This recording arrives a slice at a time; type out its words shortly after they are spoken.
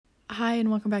Hi,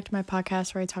 and welcome back to my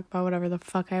podcast where I talk about whatever the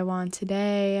fuck I want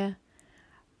today.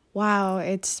 Wow,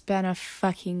 it's been a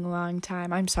fucking long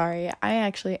time. I'm sorry. I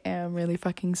actually am really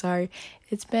fucking sorry.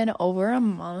 It's been over a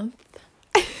month.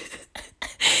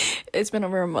 It's been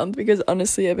over a month because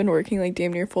honestly, I've been working like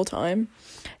damn near full time.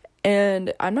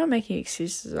 And I'm not making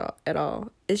excuses at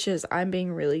all. It's just I'm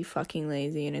being really fucking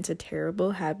lazy, and it's a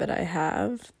terrible habit I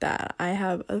have that I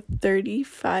have a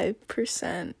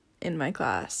 35% in my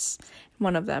class.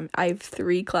 One of them. I have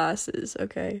 3 classes,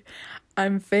 okay?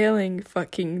 I'm failing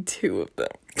fucking 2 of them.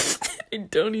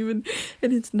 And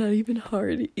it's not even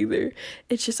hard either.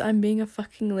 It's just I'm being a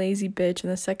fucking lazy bitch,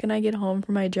 and the second I get home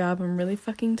from my job, I'm really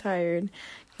fucking tired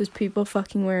because people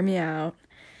fucking wear me out.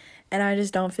 And I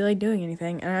just don't feel like doing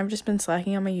anything. And I've just been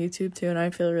slacking on my YouTube too, and I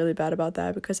feel really bad about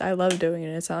that because I love doing it.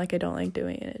 It's not like I don't like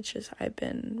doing it. It's just I've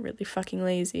been really fucking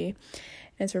lazy.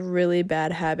 And it's a really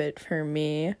bad habit for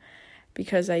me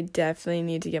because I definitely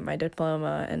need to get my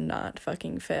diploma and not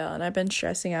fucking fail. And I've been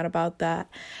stressing out about that.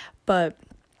 But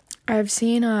I've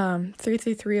seen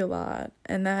 333 a lot,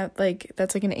 and that's like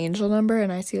an angel number,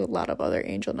 and I see a lot of other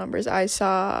angel numbers. I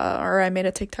made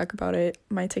a TikTok about it.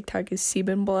 My TikTok is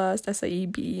Seben Blast,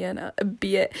 SIEBEN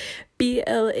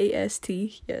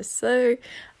Yes, sir.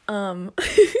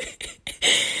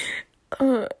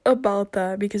 About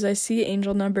that, because I see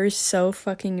angel numbers so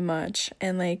fucking much,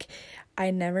 and like I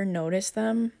never noticed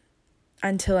them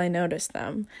until I noticed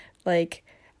them. Like,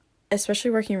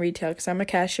 especially working retail, because I'm a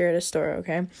cashier at a store,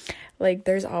 okay? Like,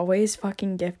 there's always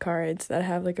fucking gift cards that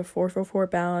have, like, a 444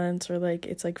 balance, or, like,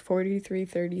 it's, like,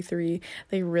 4333,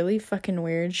 like, really fucking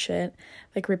weird shit,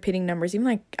 like, repeating numbers. Even,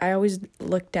 like, I always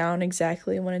look down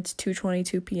exactly when it's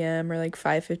 2:22 p.m. or, like,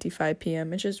 5:55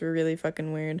 p.m. It's just really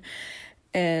fucking weird.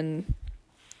 And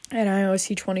I always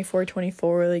see 24,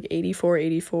 like,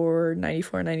 84,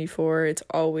 94. It's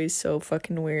always so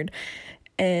fucking weird.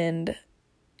 And,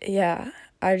 yeah,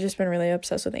 I've just been really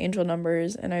obsessed with angel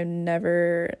numbers, and I've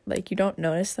never, like, you don't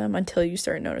notice them until you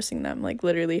start noticing them. Like,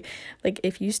 literally, like,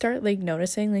 if you start, like,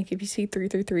 noticing, like, if you see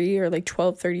 333 or, like,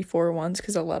 12:34 once,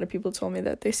 because a lot of people told me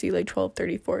that they see, like,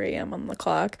 12:34 a.m. on the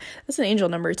clock. That's an angel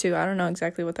number, too. I don't know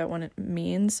exactly what that one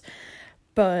means,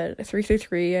 but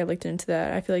 333, I looked into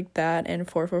that. I feel like that and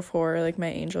 444 are, like, my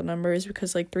angel numbers,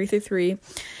 because, like, 333,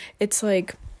 it's,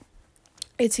 like,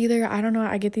 it's either, I don't know,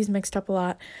 I get these mixed up a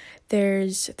lot.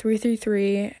 There's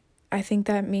 333, I think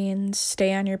that means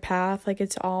stay on your path, like,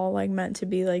 it's all, like, meant to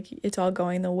be, like, it's all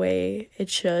going the way it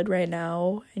should right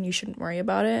now, and you shouldn't worry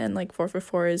about it. And, like,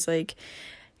 444 is, like,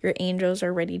 your angels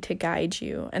are ready to guide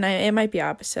you. And it might be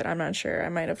opposite, I'm not sure. I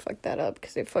might have fucked that up,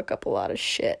 because they fuck up a lot of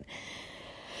shit.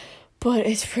 But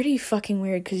it's pretty fucking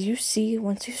weird, because you see,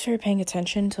 once you start paying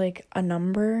attention to, like, a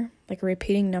number, like a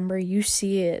repeating number, you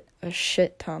see it a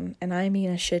shit ton. And I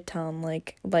mean a shit ton.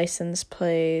 Like, license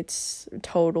plates,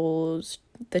 totals,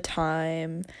 the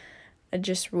time,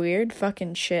 just weird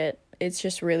fucking shit. It's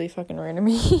just really fucking weird to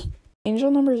me.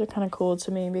 Angel numbers are kind of cool to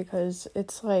me because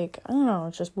it's like, I don't know,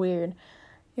 it's just weird.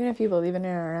 Even if you believe in it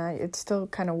or not, it's still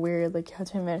kind of weird. Like, you have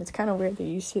to admit, it's kind of weird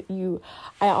that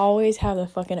I always have the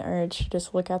fucking urge to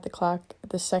just look at the clock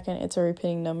the second it's a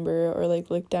repeating number, or, like,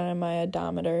 look down at my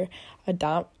odometer.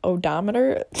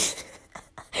 Odometer?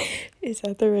 Is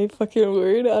that the right fucking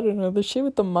word? I don't know. The shit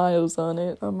with the miles on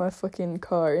it on my fucking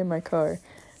car, in my car.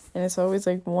 And it's always,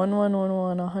 like,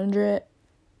 1111, 100,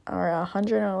 or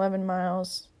 111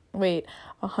 miles. Wait,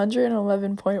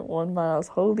 111.1 miles.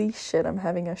 Holy shit, I'm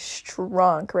having a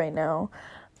stroke right now.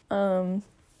 And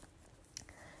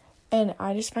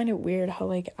I just find it weird how,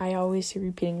 like, I always see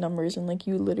repeating numbers, and, like,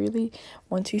 you literally,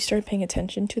 once you start paying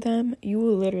attention to them, you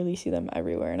will literally see them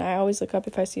everywhere. And I always look up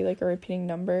if I see, like, a repeating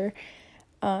number.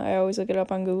 I always look it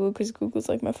up on Google, because Google's,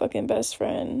 like, my fucking best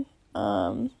friend.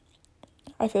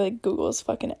 I feel like Google is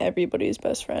fucking everybody's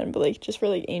best friend, but, like, just for,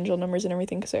 like, angel numbers and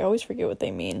everything, because I always forget what they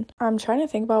mean. I'm trying to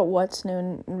think about what's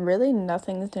new. Really,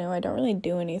 nothing's new. I don't really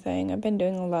do anything. I've been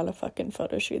doing a lot of fucking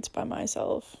photo shoots by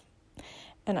myself,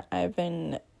 and I've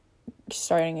been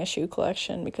starting a shoe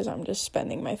collection because I'm just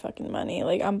spending my fucking money.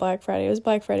 Like, on Black Friday, it was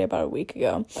Black Friday about a week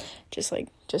ago, just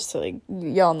to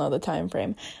y'all know the time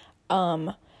frame,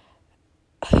 and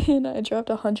I dropped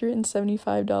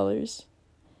 $175.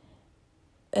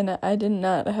 And I did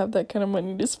not have that kind of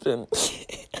money to spend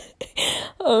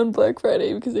on Black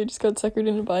Friday, because I just got suckered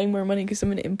into buying more money because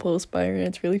I'm an impulse buyer, and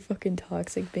it's really fucking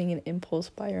toxic being an impulse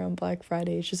buyer on Black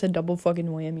Friday. It's just a double fucking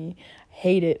whammy.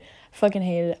 Hate it. Fucking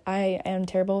hate it. I am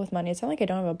terrible with money. It's not like I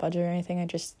don't have a budget or anything. I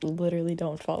just literally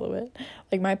don't follow it.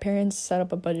 Like, my parents set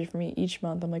up a budget for me each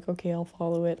month. I'm like, okay, I'll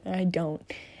follow it. And I don't.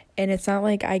 And it's not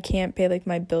like I can't pay, like,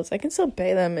 my bills. I can still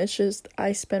pay them. It's just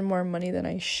I spend more money than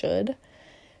I should.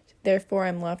 Therefore,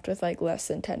 I'm left with, like, less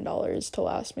than $10 to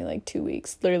last me, like, 2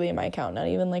 weeks, literally in my account. Not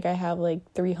even, like, I have, like,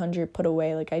 300 put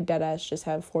away. Like, I deadass just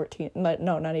have 14,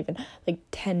 no, not even, like,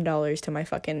 $10 to my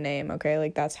fucking name, okay?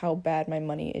 Like, that's how bad my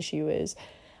money issue is.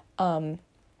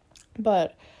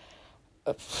 But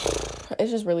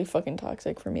it's just really fucking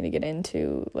toxic for me to get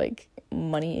into, like,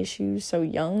 money issues so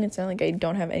young. It's not like I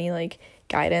don't have any, like,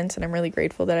 guidance, and I'm really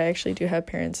grateful that I actually do have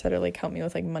parents that are, like, help me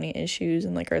with, like, money issues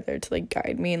and, like, are there to, like,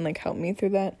 guide me and, like, help me through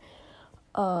that.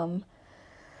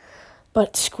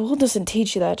 But school doesn't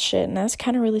teach you that shit, and that's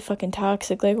kind of really fucking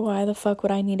toxic. Like, why the fuck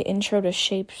would I need intro to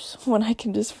shapes when I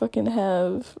can just fucking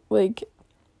have, like,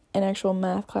 an actual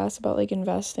math class about, like,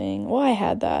 investing? Well, I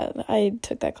had that. I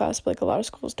took that class, but, like, a lot of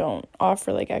schools don't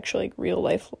offer, like, actually, like, real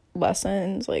life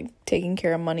lessons, like, taking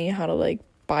care of money, how to, like,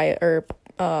 buy it or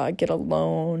get a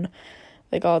loan,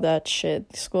 like, all that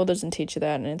shit. School doesn't teach you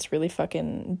that, and it's really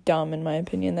fucking dumb, in my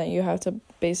opinion, that you have to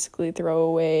basically throw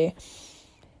away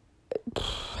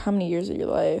how many years of your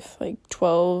life? Like,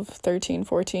 12, 13,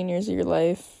 14 years of your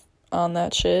life on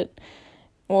that shit.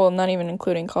 Well, not even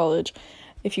including college.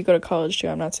 If you go to college too,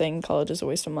 I'm not saying college is a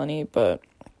waste of money, but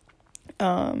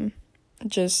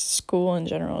just school in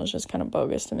general is just kind of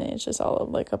bogus to me. It's just all of,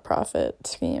 like, a profit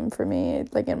scheme for me,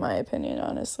 like, in my opinion,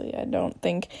 honestly. I don't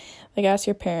think, like, ask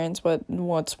your parents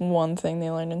what's one thing they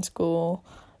learned in school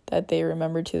that they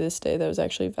remember to this day that was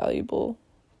actually valuable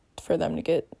for them to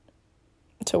get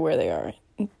to where they are.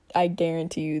 I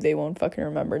guarantee you they won't fucking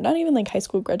remember. Not even, like, high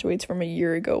school graduates from a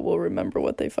year ago will remember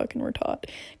what they fucking were taught,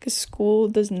 because school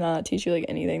does not teach you, like,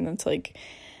 anything that's, like,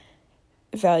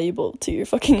 valuable to your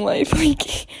fucking life.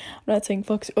 Like, I'm not saying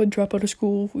drop out of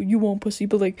school, you won't, pussy,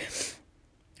 but, like,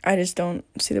 I just don't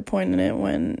see the point in it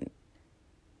when,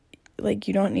 like,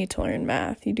 you don't need to learn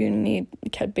math. You do need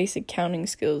basic counting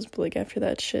skills, but, like, after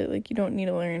that shit, like, you don't need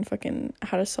to learn fucking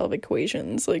how to solve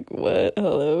equations. Like, what?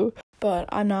 Hello? But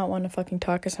I'm not one to fucking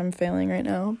talk because I'm failing right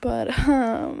now. But,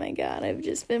 oh my god, I've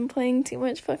just been playing too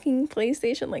much fucking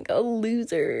PlayStation like a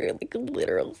loser. Like a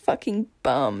literal fucking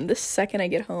bum the second I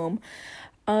get home.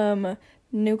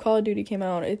 New Call of Duty came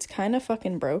out. It's kind of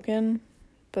fucking broken.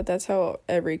 But that's how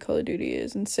every Call of Duty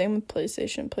is. And same with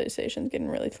PlayStation. PlayStation's getting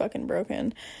really fucking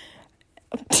broken.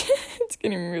 It's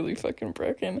getting really fucking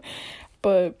broken.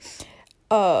 But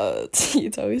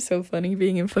it's always so funny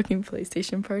being in fucking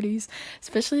PlayStation parties,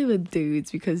 especially with dudes,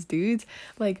 because dudes,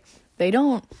 like, they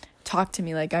don't talk to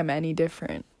me like I'm any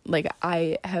different. Like,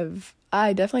 I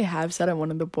definitely have said I'm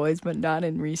one of the boys, but not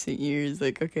in recent years.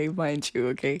 Like, okay, mind you,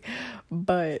 okay,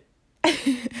 but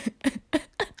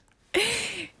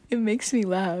it makes me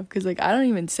laugh because, like, I don't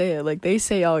even say it. Like, they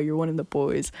say, oh, you're one of the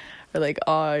boys, or, like,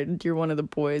 oh, you're one of the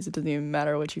boys. It doesn't even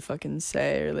matter what you fucking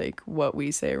say or, like, what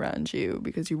we say around you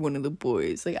because you're one of the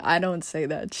boys. Like, I don't say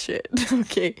that shit,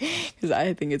 okay? Because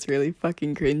I think it's really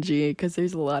fucking cringy because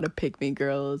there's a lot of pick-me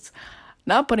girls.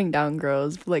 Not putting down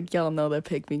girls, but, like, y'all know that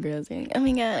pick-me girls. Like, oh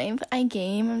my god, I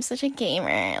game. I'm such a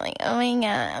gamer. Like, oh my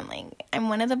god, like, I'm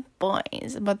one of the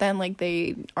boys. But then, like,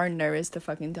 they are nervous to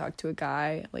fucking talk to a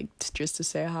guy, like, just to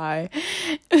say hi.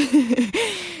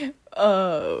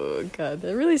 Oh god,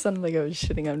 that really sounded like I was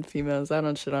shitting on females. I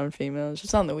don't shit on females,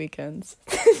 just on the weekends.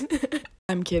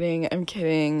 I'm kidding.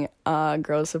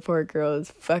 Girls support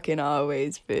girls fucking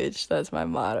always, bitch. That's my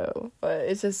motto. But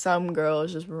it's just some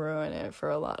girls just ruin it for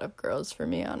a lot of girls, for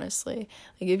me, honestly.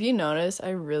 Like, if you notice,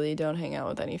 I really don't hang out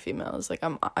with any females. Like,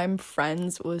 I'm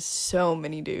friends with so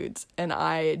many dudes, and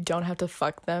I don't have to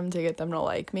fuck them to get them to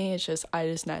like me. It's just, I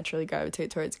just naturally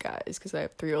gravitate towards guys, because I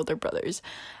have 3 older brothers.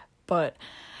 But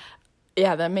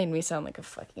yeah, that made me sound like a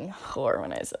fucking whore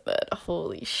when I said that.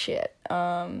 Holy shit.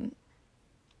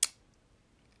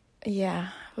 Yeah.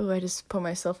 Ooh, I just put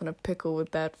myself in a pickle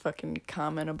with that fucking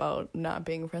comment about not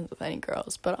being friends with any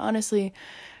girls. But honestly,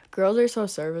 girls are so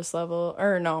surface level.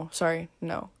 No.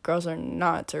 Girls are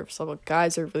not surface level.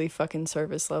 Guys are really fucking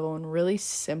surface level and really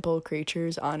simple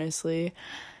creatures, honestly.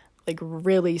 Like,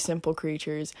 really simple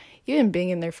creatures. Even being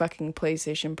in their fucking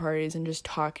PlayStation parties and just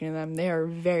talking to them, they are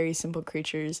very simple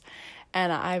creatures.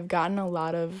 And I've gotten a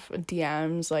lot of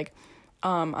DMs, like,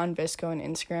 on Visco and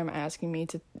Instagram asking me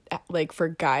to, like, for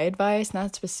guy advice,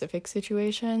 not specific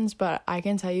situations, but I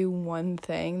can tell you one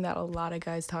thing that a lot of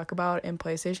guys talk about in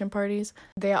PlayStation parties.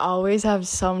 They always have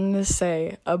something to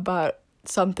say about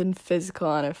something physical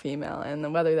on a female,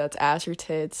 and whether that's ass or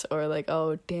tits or, like,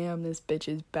 oh damn, this bitch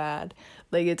is bad.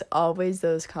 Like, it's always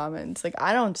those comments. Like,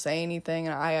 I don't say anything,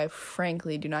 and I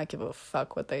frankly do not give a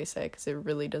fuck what they say, because it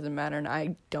really doesn't matter, and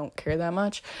I don't care that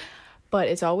much. But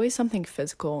it's always something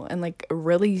physical and, like,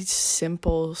 really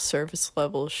simple surface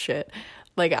level shit.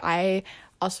 Like, I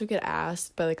also get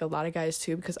asked by, like, a lot of guys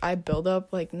too, because I build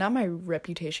up, like, not my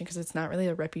reputation, because it's not really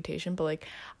a reputation, but, like,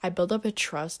 I build up a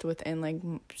trust within, like,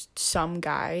 some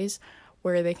guys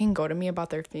where they can go to me about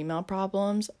their female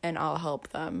problems and I'll help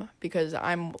them, because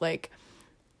I'm, like,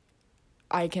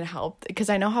 I can help, because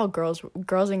I know how girls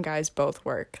and guys both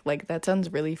work. Like, that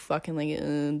sounds really fucking like,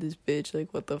 this bitch,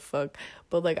 like, what the fuck?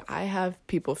 But, like, I have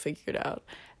people figured out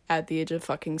at the age of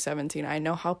fucking 17. I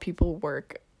know how people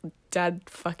work dead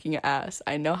fucking ass.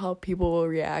 I know how people will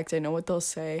react. I know what they'll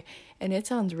say. And it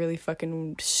sounds really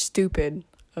fucking stupid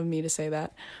of me to say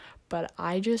that. But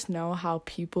I just know how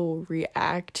people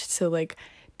react to, like,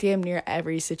 damn near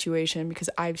every situation, because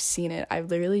I've seen it.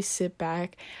 I've literally sit the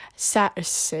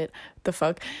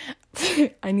fuck.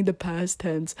 I need the past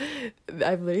tense.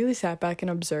 I've literally sat back and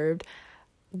observed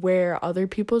where other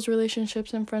people's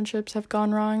relationships and friendships have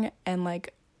gone wrong, and,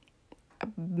 like,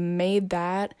 made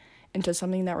that into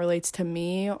something that relates to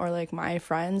me or, like, my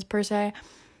friends per se,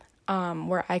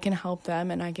 where I can help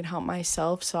them and I can help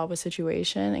myself solve a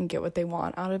situation and get what they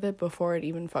want out of it before it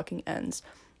even fucking ends.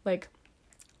 Like,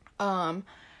 I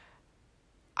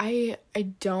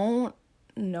don't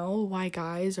know why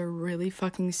guys are really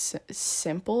fucking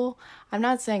simple. I'm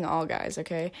not saying all guys,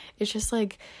 okay? It's just,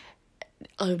 like,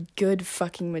 a good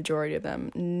fucking majority of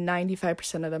them.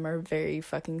 95% of them are very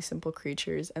fucking simple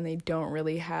creatures, and they don't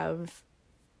really have,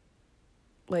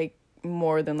 like,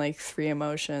 more than, like, 3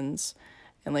 emotions.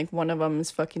 And, like, one of them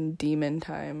is fucking demon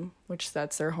time, which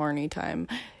that's their horny time.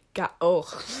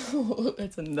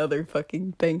 That's another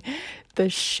fucking thing. The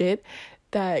shit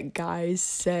that guys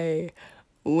say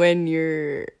when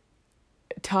you're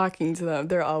talking to them,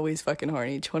 they're always fucking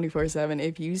horny 24/7.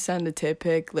 If you send a tit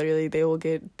pic, literally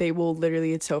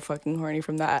it's so fucking horny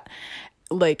from that.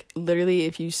 Like, literally,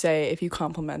 if you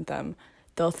compliment them,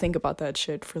 they'll think about that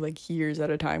shit for, like, years at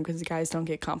a time, because guys don't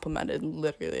get complimented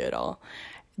literally at all.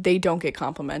 They don't get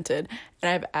complimented. And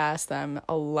I've asked them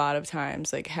a lot of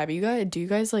times, like, do you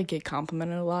guys, like, get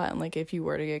complimented a lot? And, like, if you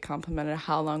were to get complimented,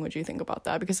 how long would you think about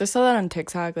that? Because I saw that on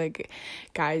TikTok, like,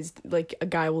 guys, like, a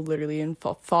guy will literally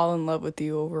fall in love with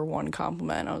you over one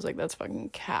compliment. And I was like, that's fucking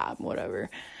cap,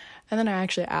 whatever. And then I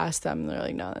actually asked them, and they're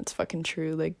like, no, that's fucking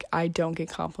true. Like, I don't get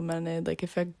complimented. Like,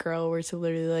 if a girl were to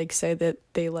literally, like, say that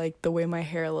they like the way my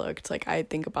hair looked, like, I'd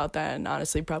think about that and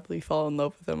honestly probably fall in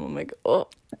love with them. I'm like, oh,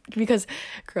 because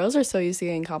girls are so used to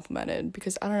getting complimented.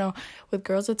 Because, I don't know, with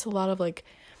girls, it's a lot of, like,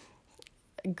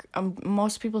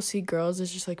 most people see girls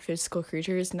as just, like, physical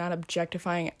creatures, not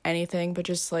objectifying anything, but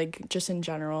just in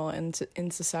general, and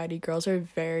in society, girls are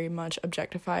very much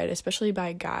objectified, especially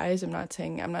by guys. I'm not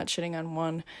shitting on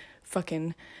one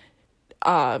fucking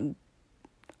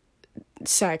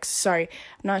sex. Sorry,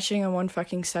 I'm not shitting on one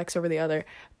fucking sex over the other,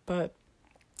 but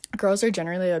girls are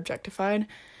generally objectified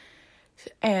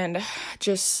and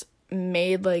just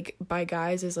made, like, by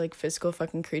guys as, like, physical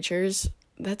fucking creatures.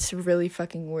 That's really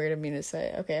fucking weird of me to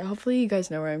say. Okay, hopefully you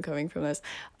guys know where I'm coming from this.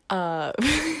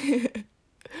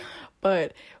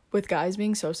 But with guys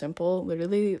being so simple,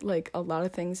 literally, like, a lot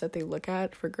of things that they look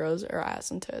at for girls are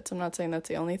ass and tits. I'm not saying that's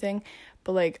the only thing,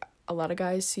 but, like, a lot of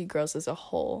guys see girls as a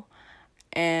whole,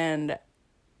 and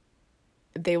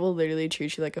they will literally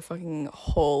treat you like a fucking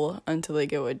whole until they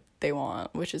get what they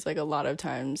want, which is, like, a lot of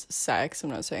times sex. I'm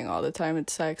not saying all the time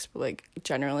it's sex, but, like,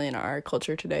 generally in our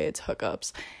culture today, it's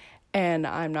hookups. And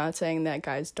I'm not saying that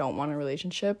guys don't want a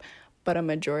relationship, but a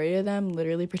majority of them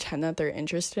literally pretend that they're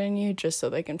interested in you just so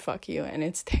they can fuck you. And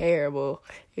it's terrible.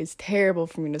 It's terrible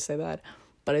for me to say that,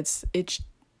 but it's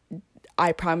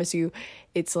I promise you,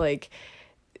 it's, like,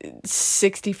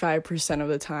 65% of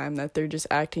the time that they're just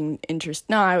acting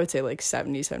I would say, like,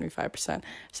 75%.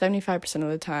 75% of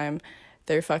the time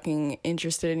they're fucking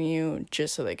interested in you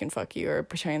just so they can fuck you, or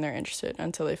pretending they're interested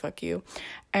until they fuck you.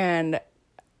 And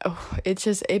it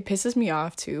pisses me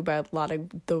off too by a lot of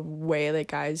the way that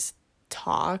guys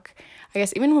talk. I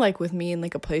guess even, like, with me in,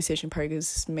 like, a PlayStation party, because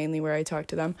this is mainly where I talk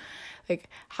to them, like,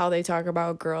 how they talk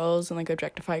about girls and, like,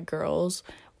 objectify girls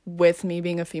with me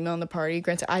being a female in the party.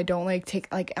 Granted, I don't, like,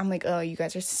 I'm like, oh, you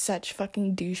guys are such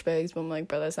fucking douchebags, but I'm like,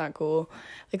 bro, that's not cool,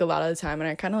 like, a lot of the time. And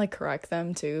I kind of, like, correct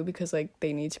them too, because, like,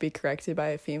 they need to be corrected by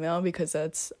a female, because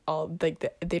that's all,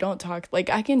 like, they don't talk, like,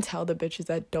 I can tell the bitches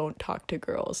that don't talk to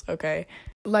girls, okay?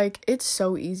 Like, it's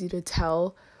so easy to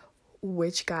tell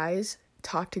which guys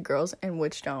talk to girls and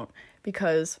which don't,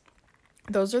 because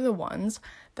those are the ones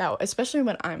that, especially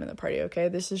when I'm in the party, okay,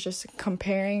 this is just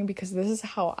comparing, because this is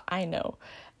how I know.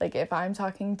 Like, if I'm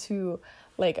talking to,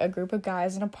 like, a group of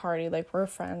guys in a party, like, we're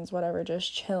friends, whatever,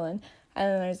 just chilling,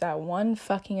 and then there's that one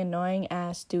fucking annoying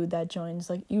ass dude that joins,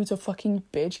 like, you's a fucking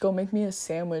bitch, go make me a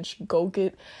sandwich, go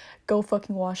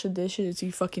fucking wash the dishes,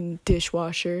 you fucking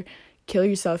dishwasher, kill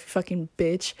yourself, you fucking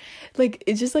bitch. Like,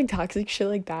 it's just, like, toxic shit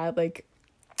like that. Like,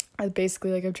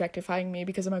 basically, like, objectifying me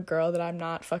because I'm a girl, that I'm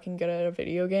not fucking good at a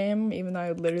video game, even though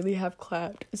I literally have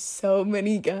clapped so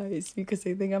many guys because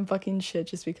they think I'm fucking shit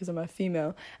just because I'm a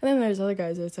female. And then there's other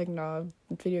guys that's like, no,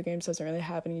 video games doesn't really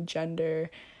have any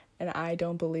gender, and I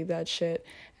don't believe that shit.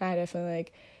 And I definitely,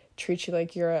 like, treat you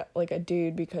like you're a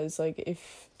dude because, like,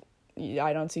 if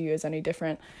I don't see you as any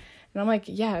different. And I'm like,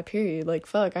 yeah, period. Like,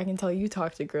 fuck, I can tell you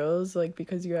talk to girls, like,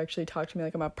 because you actually talk to me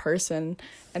like I'm a person,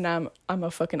 and I'm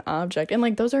a fucking object. And,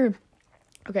 like, those are,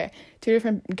 okay, two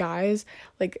different guys.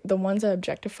 Like, the ones that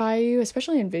objectify you,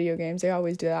 especially in video games, they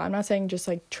always do that. I'm not saying just,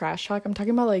 like, trash talk. I'm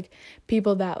talking about, like,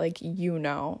 people that, like, you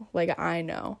know. Like, I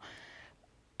know.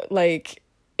 Like,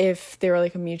 if they were,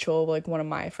 like, a mutual, like, one of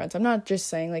my friends. I'm not just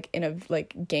saying, like, in a,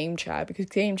 like, game chat, because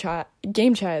game chat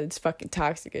is fucking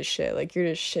toxic as shit. Like, you're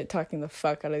just shit talking the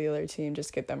fuck out of the other team,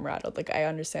 just get them rattled. Like, I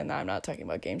understand that. I'm not talking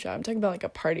about game chat. I'm talking about, like, a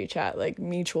party chat, like,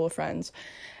 mutual friends.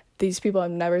 These people have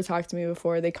never talked to me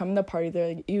before. They come to the party,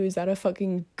 they're like, ew, is that a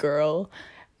fucking girl?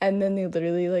 And then they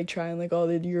literally, like, try and, like, oh,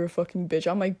 you're a fucking bitch.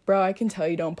 I'm like, bro, I can tell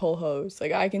you don't pull hoes.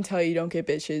 Like, I can tell you don't get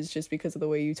bitches just because of the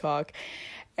way you talk.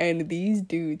 And these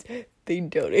dudes, they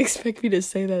don't expect me to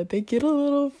say that. They get a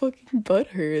little fucking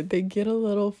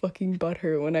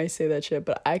butthurt when I say that shit.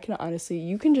 But I can honestly,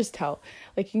 you can just tell.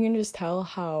 Like, you can just tell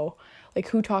how, like,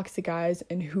 who talks to guys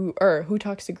and who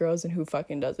talks to girls and who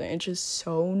fucking doesn't. It's just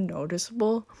so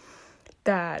noticeable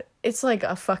that it's, like,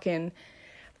 a fucking,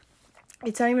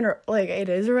 it's not even, like, it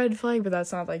is a red flag, but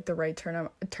that's not, like, the right term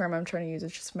I'm trying to use.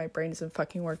 It's just my brain doesn't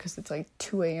fucking work because it's, like,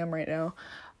 2 a.m. right now.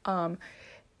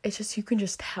 It's just, you can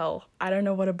just tell. I don't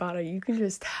know what about it. You can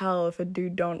just tell if a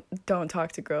dude don't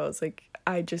talk to girls. Like,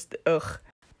 I just, ugh.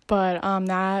 But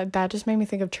that just made me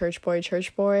think of Church Boy.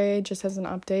 Church Boy just has an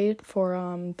update for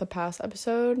the past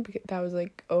episode. That was,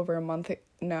 like, over a month ago.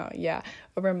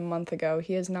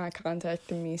 He has not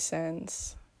contacted me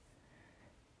since.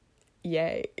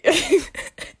 Yay.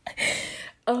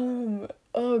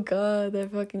 Oh god,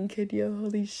 that fucking kid, yo.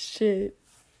 Holy shit,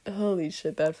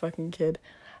 that fucking kid.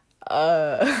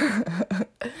 I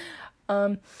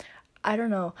don't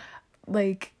know,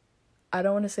 like, I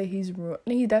don't want to say he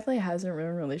definitely hasn't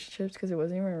ruined relationships, because it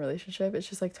wasn't even a relationship, it's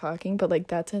just, like, talking, but, like,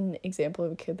 that's an example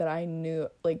of a kid that I knew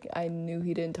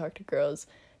he didn't talk to girls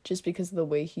just because of the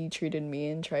way he treated me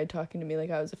and tried talking to me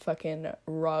like I was a fucking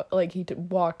rock, like, he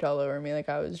walked all over me like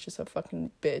I was just a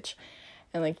fucking bitch.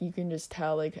 And, like, you can just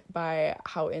tell, like, by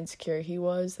how insecure he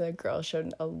was, that girl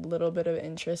showed a little bit of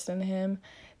interest in him,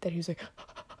 that he was like,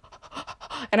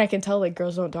 and I can tell, like,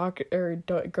 girls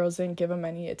girls didn't give him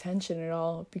any attention at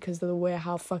all because of the way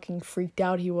how fucking freaked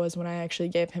out he was when I actually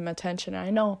gave him attention. And I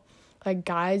know, like,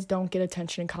 guys don't get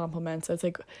attention and compliments. That's,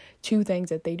 like, two things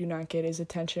that they do not get is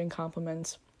attention and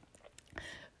compliments.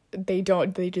 They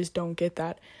just don't get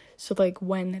that. So, like,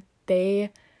 when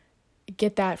they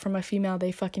get that from a female,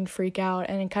 they fucking freak out,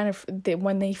 and it kind of,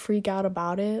 when they freak out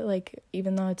about it, like,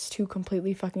 even though it's two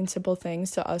completely fucking simple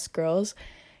things to us girls,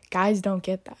 guys don't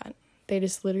get that. They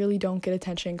just literally don't get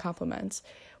attention and compliments.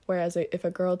 Whereas if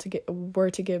a girl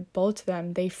were to give both to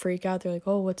them, they freak out. They're like,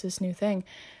 oh, what's this new thing?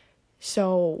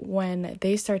 So when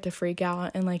they start to freak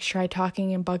out and, like, try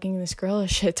talking and bugging this girl a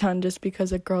shit ton just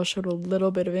because a girl showed a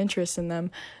little bit of interest in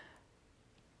them,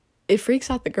 it freaks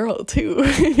out the girl too,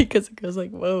 because the girl's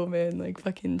like, whoa, man, like,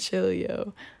 fucking chill,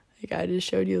 yo. Like, I just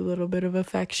showed you a little bit of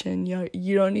affection. Yo,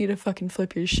 you don't need to fucking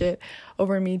flip your shit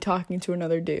over me talking to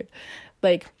another dude.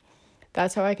 Like,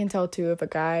 that's how I can tell too if a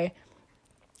guy,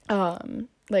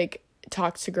 like,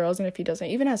 talks to girls, and if he doesn't,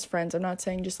 even as friends, I'm not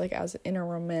saying just, like, as in a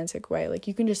romantic way. Like,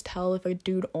 you can just tell if a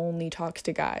dude only talks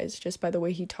to guys just by the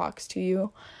way he talks to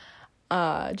you.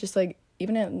 Just, like,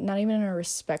 not even in a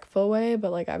respectful way,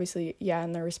 but, like, obviously, yeah,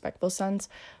 in the respectful sense,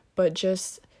 but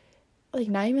just, like,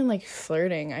 not even, like,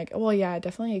 flirting.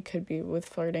 Definitely it could be with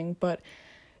flirting, but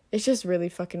it's just really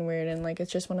fucking weird, and, like,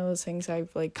 it's just one of those things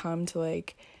I've, like, come to,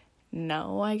 like,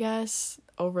 know, I guess,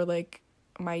 over, like,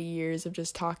 my years of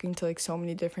just talking to, like, so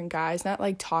many different guys, not,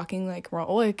 like, talking, like,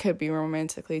 it could be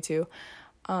romantically, too,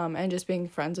 and just being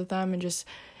friends with them, and just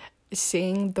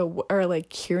seeing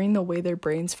hearing the way their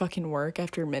brains fucking work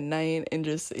after midnight, and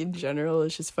just in general,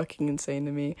 is just fucking insane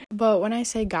to me. But when I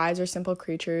say guys are simple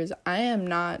creatures, I am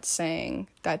not saying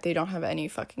that they don't have any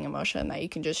fucking emotion, that you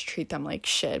can just treat them like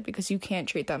shit, because you can't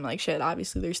treat them like shit.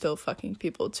 Obviously, they're still fucking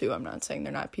people too. I'm not saying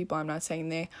they're not people. I'm not saying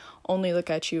they only look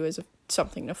at you as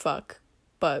something to fuck,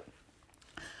 but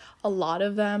a lot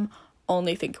of them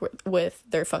only think with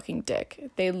their fucking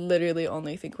dick. They literally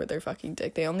only think with their fucking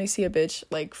dick. They only see a bitch,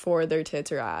 like, for their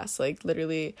tits or ass. Like,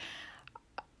 literally,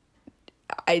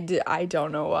 I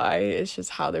don't know why. It's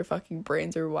just how their fucking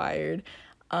brains are wired.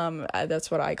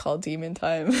 That's what I call demon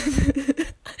time.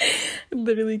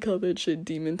 Literally call that shit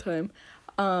demon time.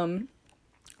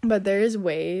 But there's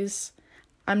ways.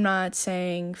 I'm not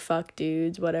saying fuck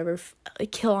dudes, whatever,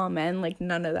 like kill all men, like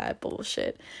none of that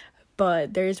bullshit.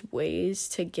 But there's ways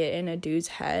to get in a dude's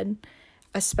head,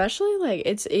 especially like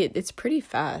it's pretty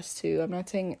fast too. I'm not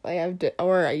saying like I've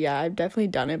definitely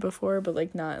done it before, but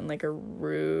like not in like a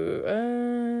rude.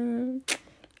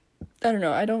 I don't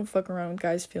know. I don't fuck around with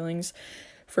guys' feelings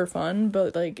for fun,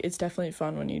 but like it's definitely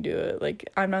fun when you do it. Like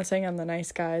I'm not saying I'm the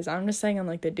nice guys, I'm just saying I'm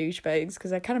like the douchebags,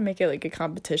 because I kind of make it like a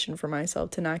competition for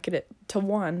myself to not get it, to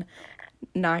one,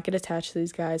 not get attached to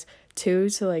these guys, two,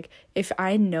 to like if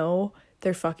I know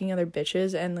they're fucking other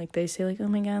bitches and like they say like, oh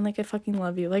my god, like I fucking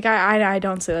love you, like I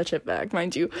don't say that shit back,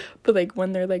 mind you, but like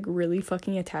when they're like really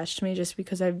fucking attached to me just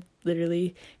because I've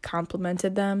literally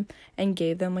complimented them and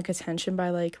gave them like attention by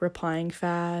like replying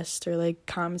fast or like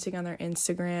commenting on their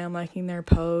Instagram, liking their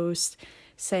post,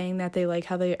 saying that they like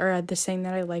how they, or saying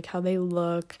that I like how they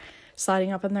look,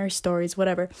 sliding up on their stories,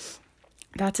 whatever,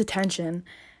 that's attention.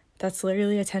 That's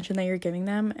literally attention that you're giving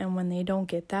them. And when they don't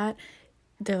get that,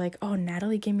 they're like, oh,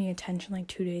 Natalie gave me attention like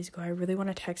 2 days ago, I really want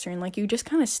to text her. And like you just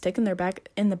kind of stick in the back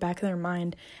of their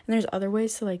mind. And there's other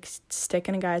ways to like stick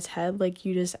in a guy's head, like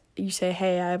you say,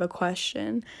 hey, I have a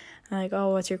question, and like,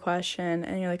 oh, what's your question?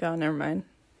 And you're like, oh, never mind.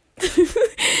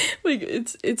 Like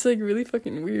it's like really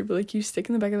fucking weird, but like you stick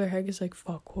in the back of their head, it's like,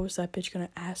 fuck, what was that bitch gonna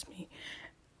ask me?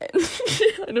 And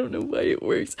I don't know why it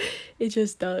works, it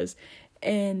just does.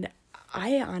 And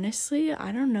I honestly,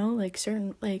 I don't know, like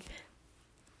certain, like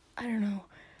I don't know,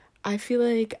 I feel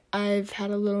like I've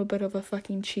had a little bit of a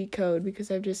fucking cheat code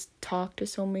because I've just talked to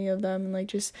so many of them and like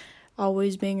just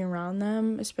always being around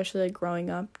them, especially like growing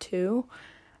up too.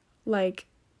 Like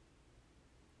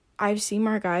I've seen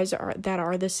more guys that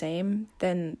are the same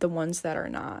than the ones that are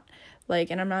not. Like,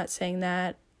 and I'm not saying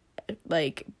that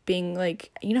like being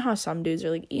like, you know how some dudes are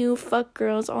like, ew, fuck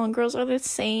girls, all girls are the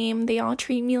same, they all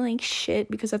treat me like shit,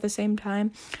 because at the same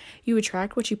time you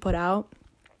attract what you put out.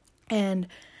 And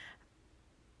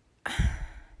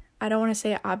I don't want to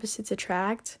say opposites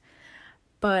attract,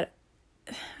 but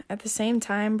at the same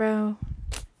time, bro,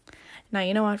 now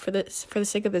you know what, for the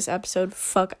sake of this episode,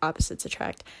 fuck opposites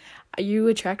attract. You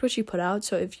attract what you put out.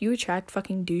 So if you attract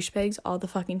fucking douchebags all the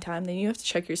fucking time, then you have to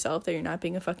check yourself that you're not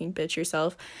being a fucking bitch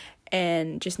yourself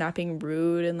and just not being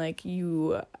rude and like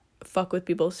you fuck with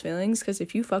people's feelings. Because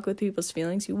if you fuck with people's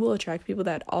feelings, you will attract people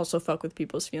that also fuck with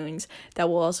people's feelings, that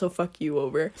will also fuck you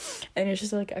over. And it's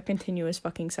just like a continuous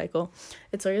fucking cycle.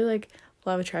 It's literally like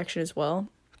law of attraction as well.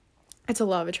 It's a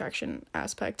law of attraction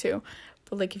aspect too.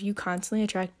 But like if you constantly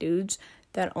attract dudes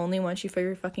that only want you for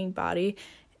your fucking body,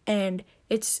 and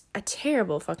it's a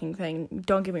terrible fucking thing,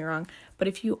 don't get me wrong, but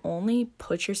if you only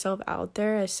put yourself out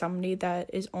there as somebody that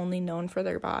is only known for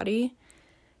their body,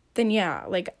 then yeah,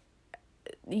 like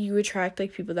you attract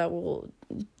like people that will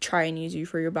try and use you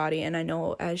for your body. And I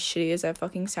know, as shitty as that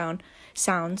fucking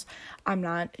sounds, I'm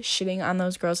not shitting on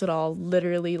those girls at all.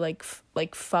 Literally, like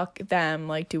fuck them,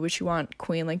 like do what you want,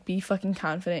 queen, like be fucking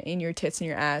confident in your tits and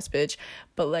your ass, bitch.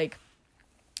 But like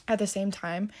at the same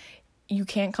time, you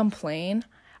can't complain.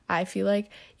 I feel like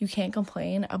you can't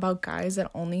complain about guys that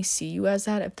only see you as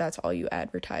that if that's all you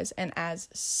advertise. And as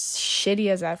shitty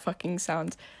as that fucking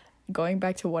sounds, going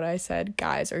back to what I said,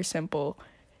 guys are simple.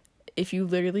 If you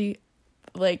literally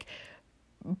like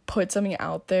put something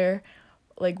out there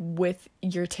like with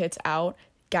your tits out,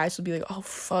 guys will be like, oh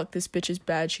fuck, this bitch is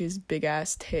bad, she has big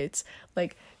ass tits.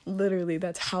 Like literally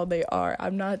that's how they are.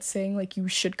 I'm not saying like you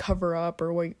should cover up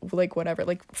or like whatever,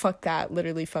 like fuck that,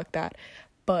 literally fuck that.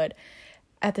 But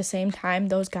at the same time,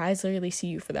 those guys literally see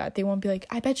you for that. They won't be like,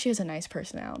 I bet she has a nice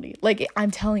personality. Like, I'm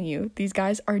telling you, these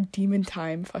guys are demon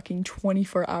time fucking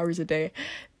 24 hours a day.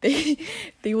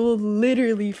 They will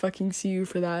literally fucking see you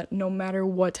for that, no matter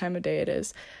what time of day it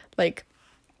is. Like,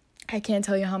 I can't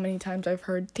tell you how many times I've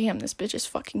heard, damn, this bitch is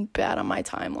fucking bad on my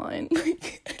timeline.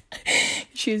 Like,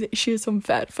 she has some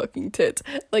fat fucking tits.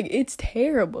 Like, it's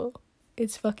terrible.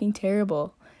 It's fucking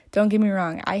terrible. Don't get me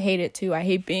wrong, I hate it too. I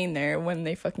hate being there when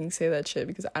they fucking say that shit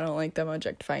because I don't like them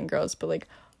objectifying girls, but like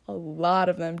a lot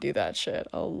of them do that shit.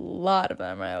 A lot of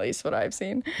them, at least what I've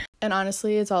seen. And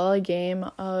honestly, it's all a game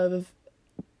of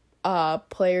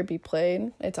play or be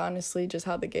played. It's honestly just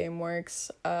how the game works.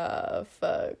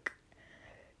 Fuck.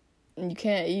 You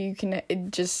can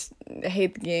just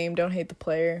hate the game, don't hate the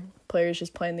player. Player's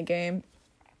just playing the game.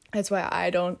 That's why I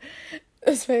don't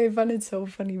It's very fun. It's so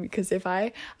funny because if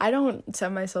I don't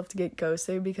set myself to get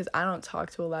ghosted because I don't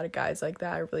talk to a lot of guys like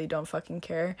that. I really don't fucking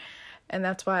care. And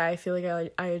that's why I feel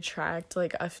like I attract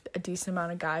like a decent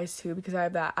amount of guys too, because I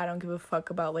have that I don't give a fuck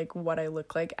about like what I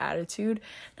look like attitude.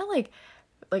 Not like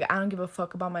I don't give a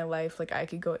fuck about my life. Like I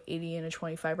could go 80 and a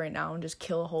 25 right now and just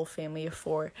kill a whole family of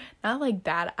 4. Not like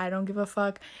that. I don't give a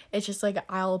fuck. It's just like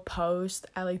I'll post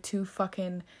at like 2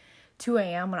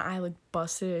 a.m. when I like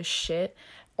busted as shit,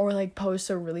 or like post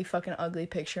a really fucking ugly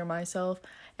picture of myself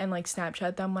and like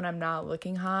Snapchat them when I'm not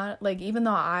looking hot. Like even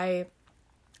though I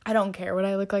don't care what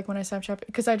I look like when I Snapchat,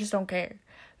 because I just don't care.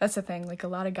 That's the thing. Like a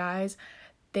lot of guys,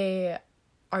 they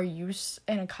are used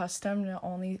and accustomed to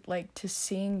only like to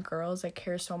seeing girls that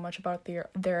care so much about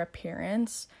their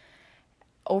appearance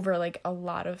over like a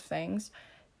lot of things,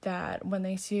 that when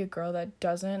they see a girl that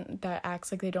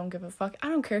acts like they don't give a fuck. I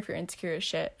don't care if you're insecure as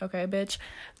shit, okay, bitch?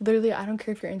 Literally, I don't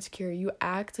care if you're insecure. You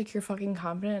act like you're fucking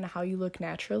confident in how you look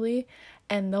naturally,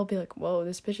 and they'll be like, whoa,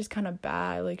 this bitch is kind of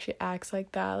bad. Like, she acts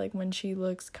like that, like, when she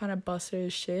looks kind of busted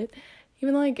as shit.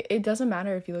 Even, like, it doesn't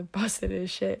matter if you look busted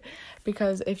as shit,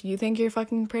 because if you think you're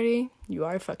fucking pretty, you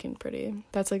are fucking pretty.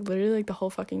 That's, like, literally, like, the whole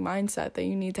fucking mindset that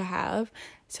you need to have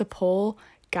to pull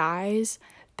guys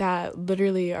that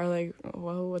literally are like,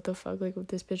 whoa, what the fuck, like,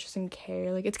 this bitch doesn't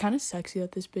care. Like, it's kind of sexy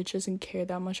that this bitch doesn't care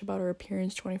that much about her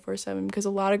appearance 24/7, because a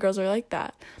lot of girls are like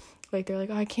that. Like, they're like,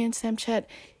 oh, I can't Snapchat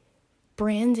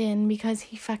Brandon because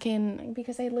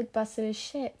I look busted as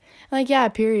shit. Like, yeah,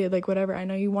 period, like, whatever. I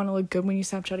know you want to look good when you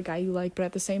Snapchat a guy you like, but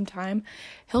at the same time,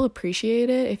 he'll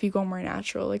appreciate it if you go more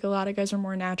natural. Like, a lot of guys are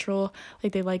more natural.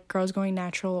 Like, they like girls going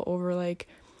natural over, like,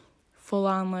 full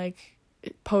on, like,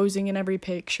 posing in every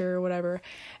picture or whatever.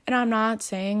 And I'm not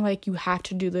saying like you have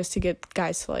to do this to get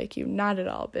guys to like you. Not at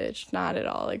all, bitch. Not at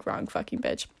all. Like, wrong fucking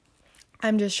bitch.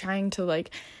 I'm just trying to like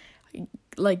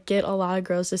get a lot of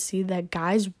girls to see that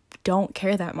guys don't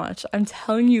care that much. I'm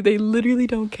telling you, they literally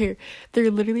don't care.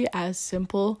 They're literally as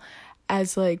simple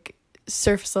as like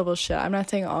surface level shit. I'm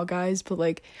not saying all guys, but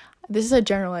like, this is a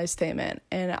generalized statement,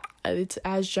 and it's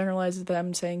as generalized as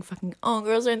them saying fucking all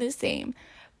girls are the same.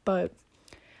 But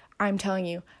I'm telling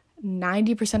you,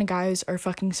 90% of guys are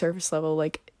fucking surface level,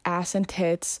 like ass and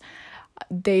tits.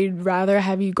 They'd rather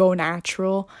have you go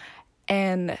natural,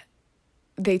 and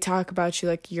they talk about you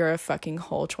like you're a fucking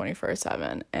hole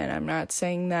 24/7. And I'm not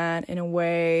saying that in a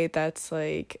way that's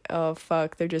like, oh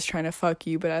fuck, they're just trying to fuck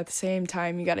you, but at the same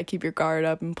time, you gotta keep your guard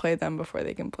up and play them before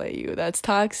they can play you. That's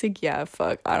toxic? Yeah,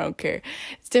 fuck, I don't care.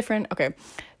 It's different. Okay.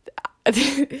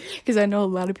 Because I know a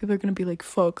lot of people are gonna be like,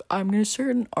 fuck, I'm gonna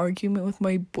start an argument with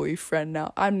my boyfriend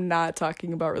now. I'm not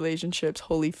talking about relationships.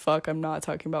 Holy fuck, I'm not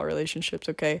talking about relationships,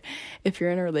 okay? If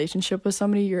you're in a relationship with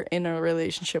somebody, you're in a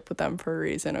relationship with them for a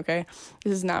reason, okay?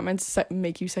 This is not meant to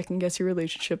make you second guess your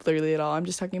relationship literally at all. I'm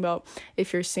just talking about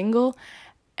if you're single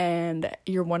and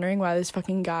you're wondering why this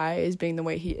fucking guy is being the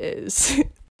way he is.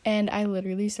 And I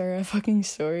literally started a fucking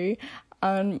story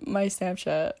on my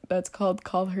Snapchat that's called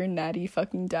Call Her Natty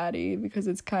Fucking Daddy, because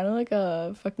it's kind of like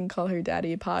a fucking Call Her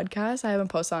Daddy podcast. I haven't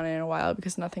posted on it in a while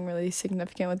because nothing really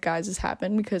significant with guys has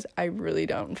happened, because I really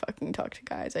don't fucking talk to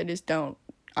guys. I just don't.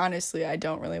 Honestly, I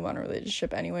don't really want a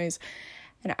relationship anyways,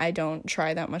 and I don't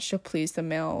try that much to please the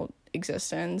male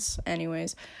existence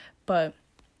anyways. But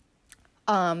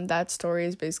that story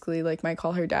is basically like my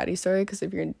Call Her Daddy story, because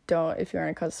if you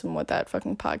aren't accustomed with that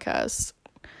fucking podcast,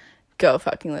 go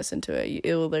fucking listen to it.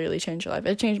 It will literally change your life.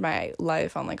 It changed my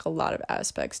life on like a lot of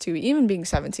aspects too. Even being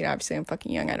 17, obviously I'm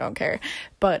fucking young, I don't care,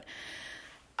 but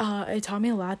it taught me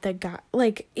a lot that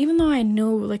like, even though I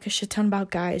know like a shit ton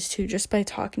about guys too, just by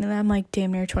talking to them like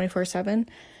damn near 24/7,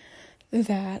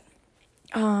 that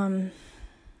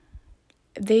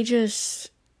they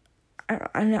just,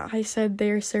 I know I said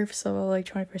they're surface level like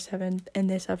 24/7 in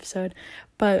this episode,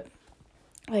 but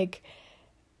like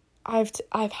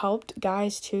I've helped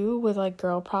guys too with like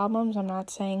girl problems. I'm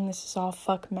not saying this is all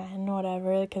fuck men or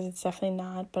whatever, because it's definitely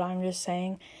not, but I'm just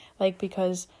saying like,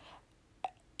 because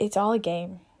it's all a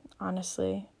game,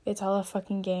 honestly. It's all a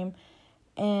fucking game,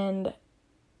 and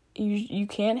you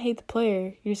can't hate the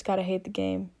player, you just gotta hate the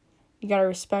game. You gotta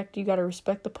respect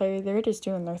the player. They're just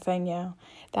doing their thing, yeah.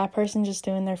 That person's just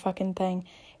doing their fucking thing.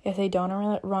 If they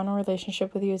don't run a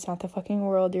relationship with you, it's not the fucking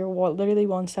world. You're literally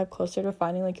one step closer to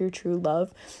finding, like, your true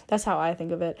love. That's how I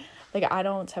think of it. Like, I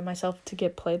don't set myself to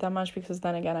get played that much, because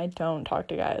then again, I don't talk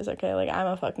to guys, okay? Like, I'm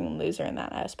a fucking loser in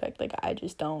that aspect. Like, I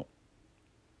just don't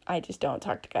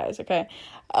talk to guys, okay?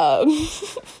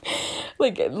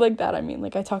 Like that, I mean.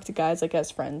 Like, I talk to guys, like,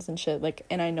 as friends and shit. Like,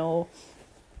 and I know,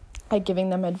 like, giving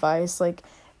them advice, like,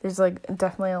 there's, like,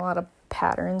 definitely a lot of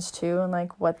patterns too, and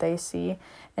like what they see,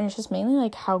 and it's just mainly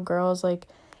like how girls like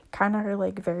kind of are,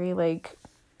 like, very, like,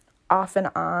 off and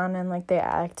on, and, like, they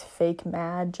act fake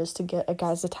mad just to get a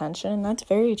guy's attention, and that's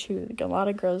very true. Like, a lot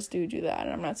of girls do that,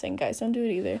 and I'm not saying guys don't do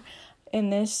it either. In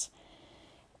this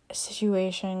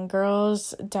situation,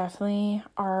 girls definitely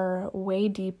are way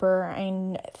deeper.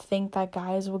 I think that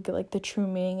guys will get, like, the true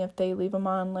meaning if they leave them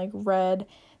on, like, red,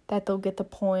 that they'll get the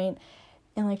point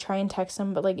and, like, try and text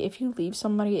them. But, like, if you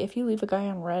leave a guy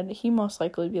on red, he most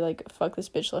likely be like, fuck, this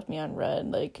bitch left me on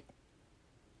red, like,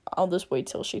 I'll just wait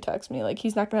till she texts me. Like,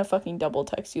 he's not gonna fucking double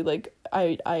text you. Like,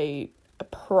 I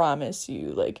promise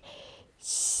you, like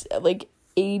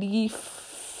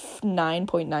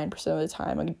 89.9% of the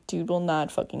time, a dude will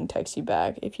not fucking text you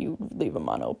back if you leave him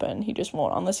on open. He just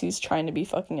won't, unless he's trying to be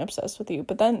fucking obsessed with you.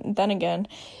 But then again,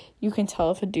 you can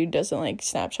tell if a dude doesn't, like,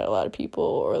 Snapchat a lot of people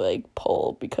or, like,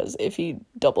 pull, because if he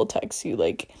double texts you,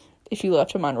 like, if you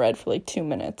left him on red for, like, 2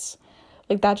 minutes,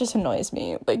 like, that just annoys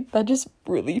me. Like, that just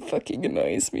really fucking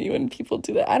annoys me when people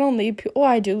do that. I don't leave people,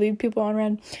 I do leave people on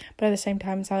red, but at the same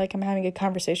time, it's not like I'm having a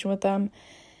conversation with them.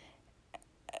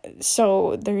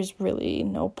 So there's really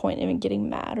no point in getting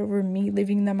mad over me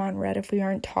leaving them on red if we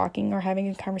aren't talking or having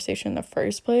a conversation in the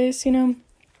first place, you know?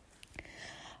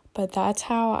 But that's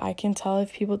how I can tell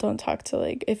if people don't talk to,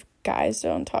 like, if guys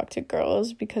don't talk to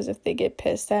girls, because if they get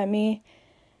pissed at me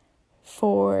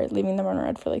for leaving them on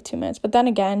red for, like, 2 minutes. But then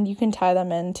again, you can tie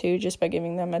them in, too, just by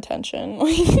giving them attention.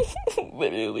 Like,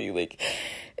 literally, like,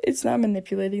 it's not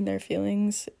manipulating their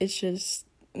feelings. It's just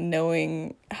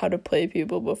knowing how to play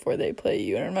people before they play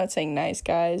you. And I'm not saying nice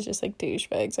guys, just, like,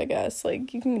 douchebags, I guess.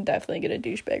 Like, you can definitely get a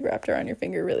douchebag wrapped around your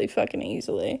finger really fucking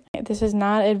easily. This is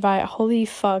not advice. Holy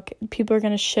fuck, people are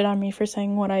gonna shit on me for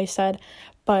saying what I said,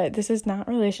 but this is not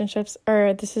relationships,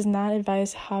 or this is not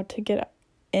advice how to get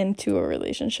into a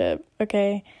relationship,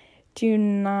 okay? Do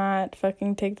not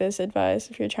fucking take this advice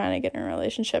if you're trying to get in a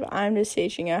relationship. I'm just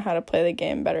teaching you how to play the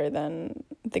game better than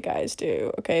the guys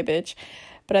do, okay, bitch?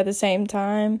 But at the same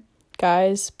time,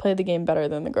 guys, play the game better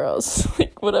than the girls.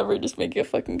 Like, whatever, just make it a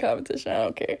fucking competition. I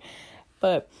don't care.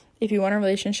 But if you want a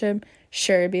relationship,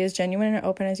 sure, be as genuine and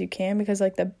open as you can, because,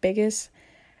 like, the biggest,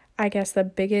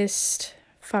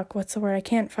 fuck, what's the word? I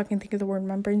can't fucking think of the word.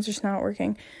 My brain's just not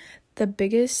working. The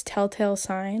biggest telltale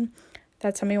sign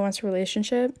that somebody wants a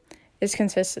relationship is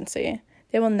consistency.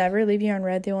 They will never leave you on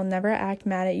red. They will never act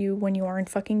mad at you when you aren't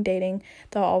fucking dating.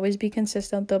 They'll always be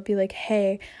consistent. They'll be like,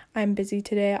 hey, I'm busy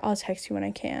today. I'll text you when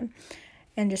I can.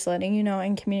 And just letting you know,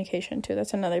 and communication too.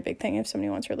 That's another big thing if somebody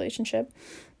wants a relationship.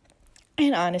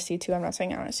 And honesty too. I'm not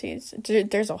saying honesty.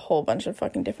 There's a whole bunch of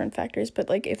fucking different factors. But,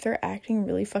 like, if they're acting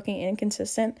really fucking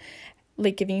inconsistent,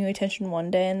 like, giving you attention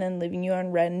one day and then leaving you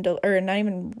on red red,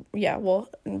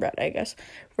 I guess,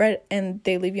 red, and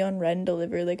they leave you on red and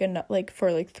deliver, like,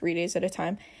 for, like, 3 days at a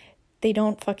time, they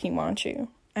don't fucking want you.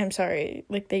 I'm sorry,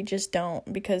 like, they just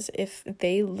don't, because if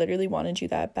they literally wanted you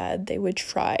that bad, they would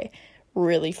try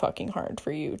really fucking hard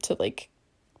for you to, like,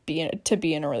 be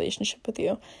in a relationship with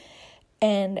you.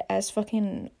 And as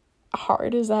fucking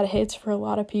hard as that hits for a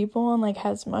lot of people, and, like,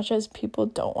 as much as people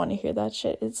don't want to hear that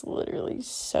shit, it's literally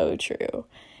so true.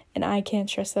 And I can't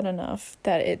stress that enough,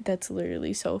 that's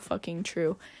literally so fucking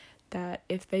true, that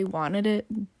if they wanted it,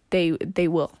 they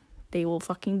will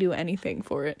fucking do anything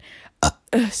for it.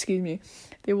 Excuse me.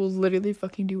 They will literally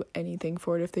fucking do anything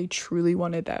for it if they truly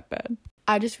want it that bad.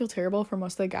 I just feel terrible for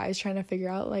most of the guys trying to figure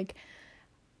out, like,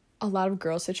 a lot of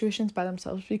girl situations by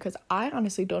themselves, because I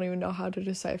honestly don't even know how to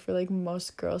decipher, like,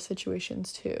 most girl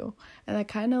situations too. And I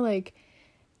kind of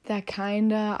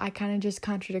just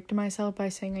contradicted myself by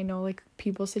saying I know, like,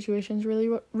 people's situations really,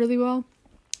 really well.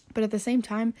 But at the same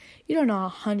time, you don't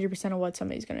know 100% of what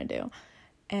somebody's gonna do.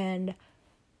 And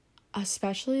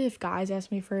especially if guys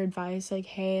ask me for advice, like,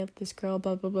 hey, this girl,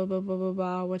 blah, blah, blah, blah, blah, blah,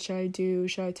 blah, what should I do?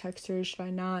 Should I text her? Should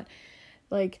I not?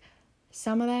 Like,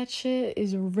 some of that shit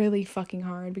is really fucking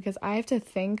hard, because I have to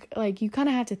think, like, you kind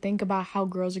of have to think about how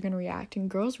girls are going to react, and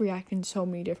girls react in so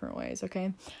many different ways,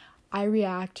 okay? I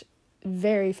react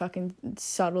very fucking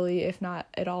subtly, if not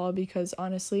at all, because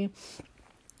honestly,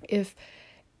 if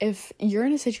you're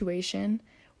in a situation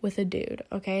with a dude,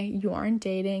 okay, you aren't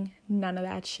dating, none of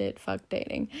that shit, fuck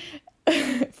dating,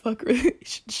 fuck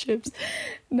relationships,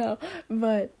 no,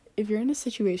 but if you're in a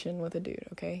situation with a dude,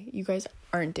 okay, you guys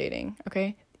aren't dating,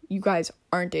 okay? You guys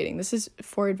aren't dating. This is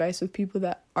for advice with people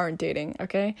that aren't dating,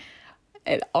 okay?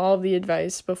 And all the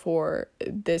advice before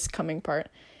this coming part.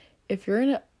 If you're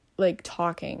in a, like,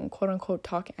 talking, quote unquote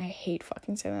talking, I hate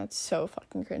fucking saying that, it's so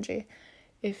fucking cringy.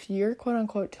 If you're quote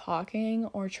unquote talking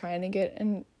or trying to get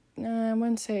in, I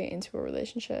wouldn't say into a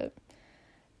relationship,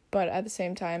 but at the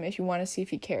same time, if you want to see if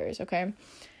he cares, okay?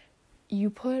 You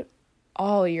put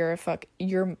all your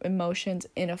emotions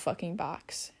in a fucking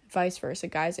box. vice versa,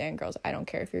 guys and girls. I don't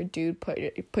care if you're a dude, put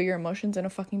your emotions in a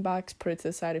fucking box, put it to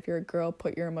the side. If you're a girl,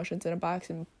 put your emotions in a box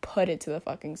and put it to the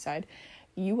fucking side.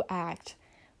 You act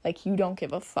like you don't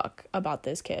give a fuck about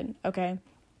this kid, okay?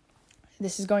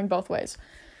 This is going both ways.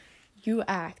 You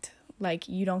act like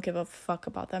you don't give a fuck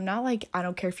about them. Not like, I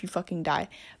don't care if you fucking die.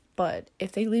 But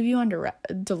if they leave you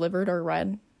delivered or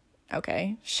read,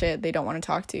 okay, shit, they don't want to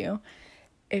talk to you.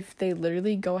 If they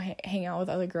literally go hang out with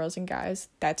other girls and guys,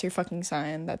 that's your fucking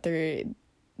sign that they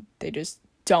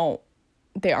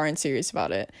aren't serious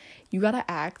about it. You gotta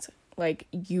act like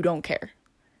you don't care,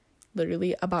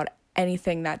 literally, about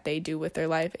anything that they do with their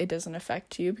life. It doesn't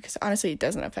affect you, because honestly, it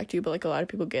doesn't affect you, but, like, a lot of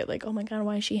people get, like, oh my god,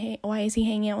 why is he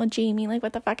hanging out with Jamie? Like,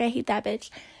 what the fuck, I hate that bitch.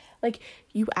 Like,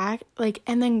 you act, like,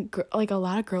 and then, like, a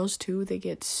lot of girls, too, they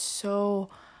get so,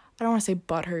 I don't want to say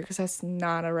butthurt, because that's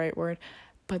not a right word,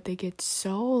 but they get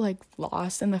so, like,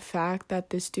 lost in the fact that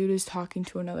this dude is talking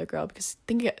to another girl, because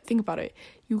think about it,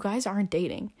 you guys aren't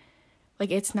dating.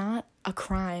 Like, it's not a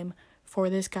crime for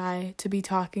this guy to be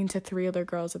talking to 3 other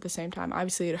girls at the same time.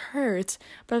 Obviously, it hurts,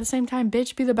 but at the same time,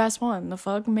 bitch, be the best one. The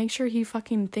fuck? Make sure he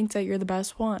fucking thinks that you're the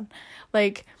best one.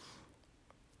 Like,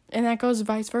 and that goes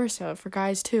vice versa for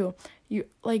guys, too. You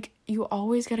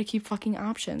always gotta keep fucking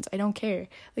options. I don't care.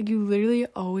 Like, you literally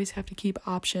always have to keep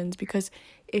options, because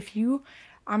if you,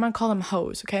 I'm gonna call them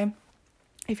hoes, okay?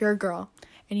 If you're a girl,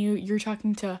 and you're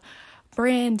talking to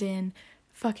Brandon,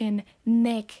 fucking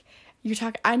Nick,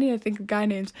 I need to think of guy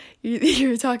names.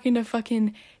 You're talking to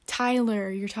fucking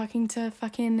Tyler. You're talking to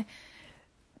fucking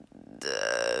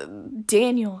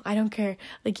Daniel. I don't care.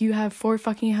 Like, you have 4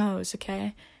 fucking hoes,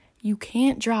 okay? You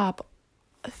can't drop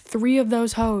 3 of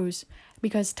those hoes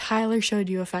because Tyler showed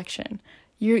you affection.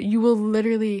 You will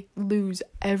literally lose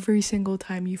every single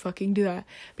time you fucking do that.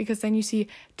 Because then you see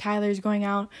Tyler's going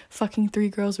out fucking 3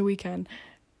 girls a weekend.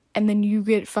 And then you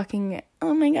get fucking,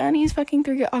 oh my god, he's fucking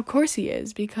 3 girls. Of course he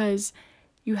is, because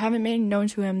you haven't made it known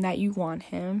to him that you want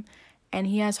him. And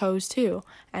he has hoes too.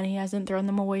 And he hasn't thrown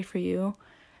them away for you,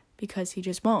 because he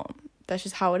just won't. That's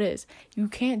just how it is. You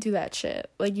can't do that shit.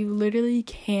 Like, you literally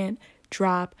can't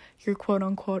drop your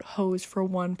quote-unquote hoes for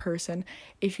one person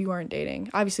if you aren't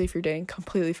dating. Obviously, if you're dating,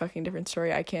 completely fucking different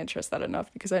story. I can't trust that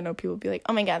enough, because I know people be like,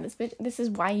 oh my god, this is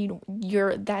why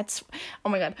oh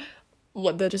my god.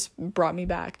 What that just brought me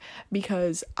back,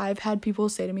 because I've had people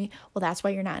say to me, well, that's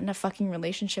why you're not in a fucking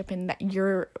relationship, and that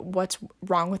you're what's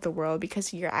wrong with the world,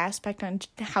 because your aspect on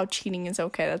how cheating is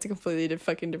okay. That's a completely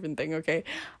fucking different thing, okay?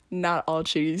 Not all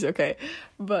cheating is okay,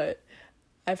 but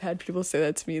I've had people say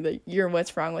that to me, like, you're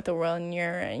what's wrong with the world, and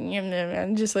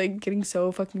I'm just, like, getting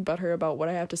so fucking butthurt about what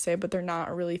I have to say, but they're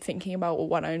not really thinking about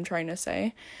what I'm trying to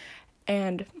say.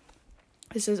 And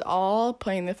this is all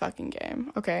playing the fucking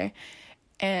game, okay?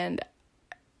 And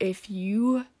if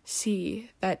you see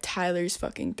that Tyler's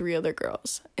fucking 3 other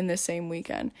girls in the same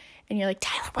weekend, and you're like,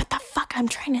 Tyler, what the fuck? I'm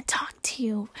trying to talk to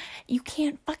you. You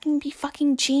can't fucking be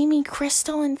fucking Jamie,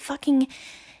 Crystal, and fucking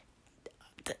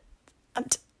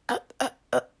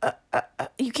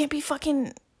you can't be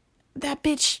fucking that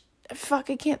bitch.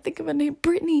 Fuck, I can't think of a name.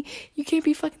 Brittany. You can't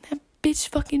be fucking that bitch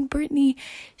fucking Brittany.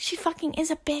 She fucking is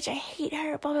a bitch. I hate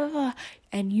her. Blah, blah, blah.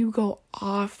 And you go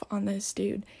off on this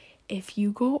dude. If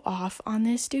you go off on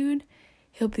this dude,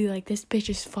 he'll be like, this bitch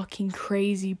is fucking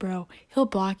crazy, bro. He'll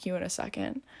block you in a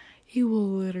second. He will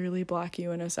literally block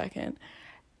you in a second.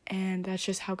 And that's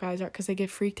just how guys are, because they get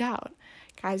freaked out.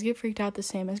 Guys get freaked out the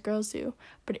same as girls do.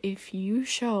 But if you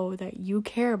show that you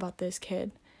care about this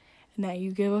kid, and that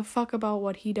you give a fuck about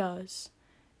what he does,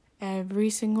 every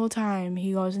single time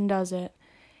he goes and does it,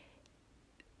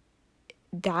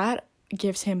 that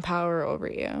gives him power over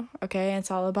you, okay?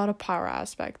 It's all about a power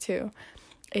aspect, too.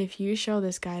 If you show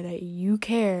this guy that you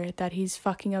care, that he's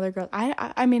fucking other girls,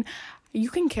 I mean, you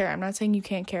can care. I'm not saying you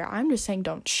can't care. I'm just saying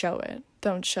don't show it.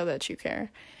 Don't show that you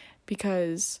care.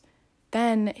 Because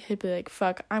then he'd be like,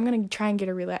 fuck, I'm gonna try and get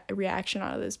a reaction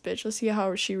out of this bitch. Let's see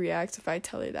how she reacts if I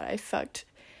tell her that I fucked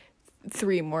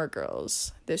 3 more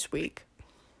girls this week.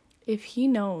 If he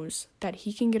knows that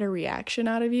he can get a reaction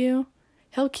out of you,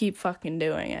 he'll keep fucking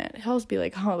doing it. He'll be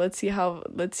like, oh, let's see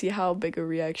how big a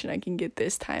reaction I can get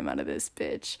this time out of this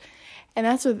bitch. And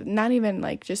that's not even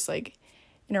like just like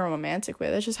in a romantic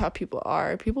way. That's just how people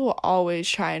are. People will always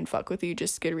try and fuck with you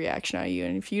just to get a reaction out of you.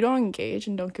 And if you don't engage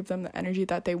and don't give them the energy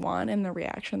that they want and the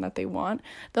reaction that they want,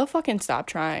 they'll fucking stop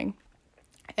trying.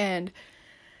 And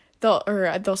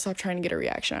they'll stop trying to get a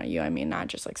reaction out of you. I mean, not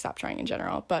just like stop trying in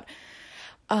general, but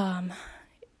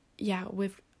yeah,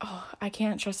 I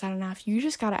can't stress that enough. You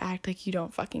just gotta act like you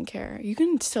don't fucking care. You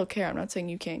can still care. I'm not saying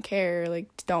you can't care. Like,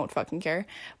 don't fucking care.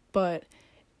 But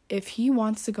if he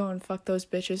wants to go and fuck those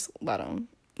bitches, let him.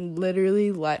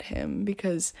 literally let him,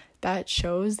 because that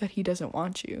shows that he doesn't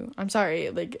want you. I'm sorry,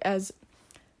 like, as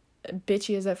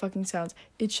bitchy as that fucking sounds,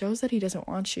 it shows that he doesn't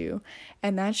want you,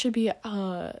 and that should be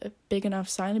a big enough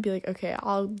sign to be like, okay,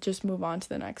 I'll just move on to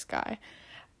the next guy.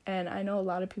 And I know a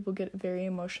lot of people get very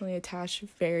emotionally attached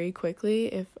very quickly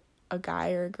if a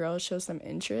guy or a girl shows them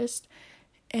interest,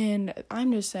 and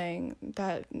I'm just saying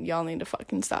that y'all need to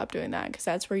fucking stop doing that, because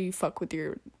that's where you fuck with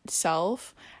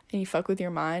yourself, and you fuck with your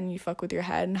mind, and you fuck with your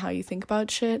head and how you think about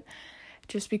shit,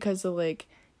 just because of, like,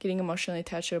 getting emotionally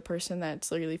attached to a person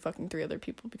that's literally fucking 3 other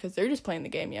people, because they're just playing the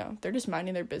game, yo. They're just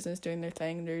minding their business, doing their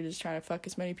thing. They're just trying to fuck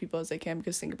as many people as they can,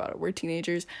 because think about it. We're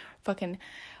teenagers. Fucking,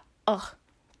 ugh.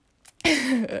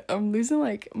 I'm losing,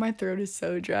 like, my throat is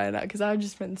so dry now, because I've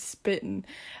just been spitting.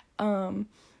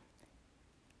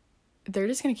 They're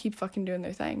just gonna keep fucking doing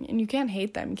their thing, and you can't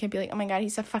hate them. You can't be like, oh my god,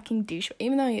 he's a fucking douche,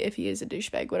 even though if he is a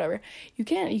douchebag, whatever, you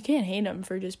can't hate him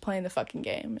for just playing the fucking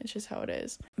game. It's just how it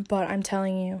is. But I'm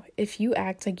telling you, if you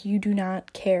act like you do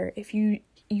not care, if you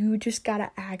just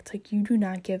gotta act like you do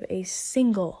not give a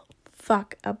single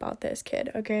fuck about this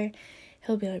kid, okay,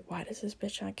 he'll be like, why does this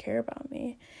bitch not care about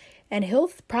me? And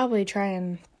he'll probably try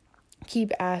and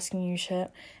keep asking you shit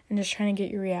and just trying to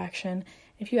get your reaction.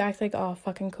 If you act like, oh,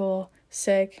 fucking cool,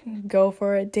 sick, go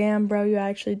for it, damn, bro, you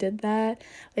actually did that,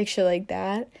 like, shit like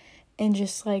that, and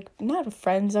just, like, not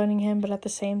friend zoning him, but at the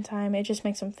same time, it just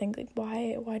makes him think, like,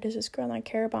 why does this girl not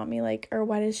care about me, like, or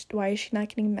why is she not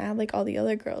getting mad like all the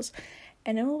other girls?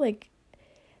 And it'll, like,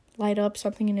 light up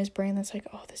something in his brain that's like,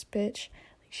 oh, this bitch,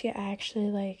 like, she actually,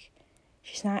 like,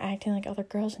 she's not acting like other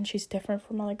girls, and she's different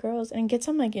from other girls, and it gets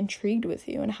them, like, intrigued with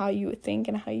you and how you would think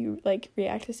and how you, like,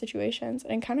 react to situations,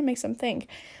 and it kind of makes them think.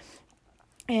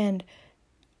 And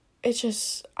it's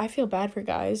just, I feel bad for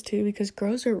guys too, because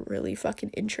girls are really fucking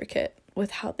intricate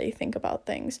with how they think about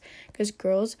things, because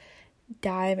girls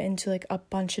dive into, like, a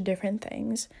bunch of different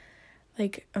things,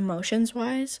 like, emotions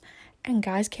wise, and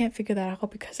guys can't figure that out,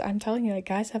 because I'm telling you, like,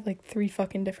 guys have, like, 3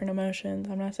 fucking different emotions.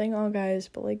 I'm not saying all guys,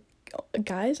 but, like,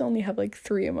 guys only have, like,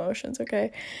 3 emotions,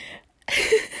 okay?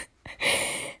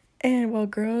 And while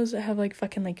girls have, like,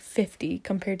 fucking, like, 50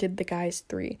 compared to the guys'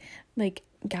 3. Like,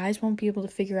 guys won't be able to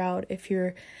figure out if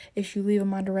you leave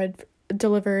them on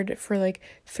delivered for, like,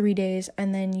 3 days,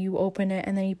 and then you open it,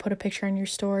 and then you put a picture on your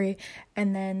story,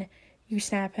 and then you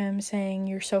snap him saying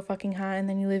you're so fucking hot, and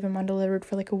then you leave him undelivered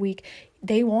for, like, a week.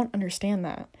 They won't understand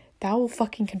that. That will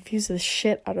fucking confuse the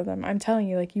shit out of them. I'm telling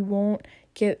you, like, you won't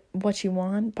get what you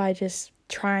want by just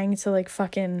trying to, like,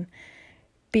 fucking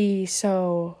be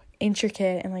so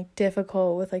intricate and, like,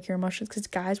 difficult with, like, your emotions, because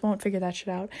guys won't figure that shit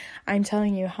out. I'm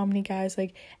telling you, how many guys,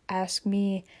 like, ask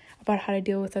me about how to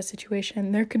deal with a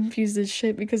situation, they're confused as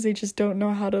shit, because they just don't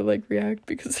know how to, like, react,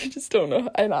 because they just don't know.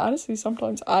 And honestly,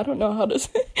 sometimes I don't know how to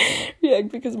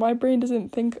react, because my brain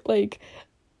doesn't think,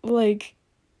 like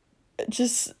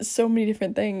just so many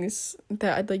different things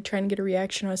that I'd, like, trying to get a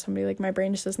reaction out of somebody. Like, my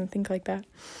brain just doesn't think like that.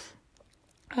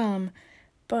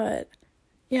 But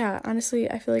yeah, honestly,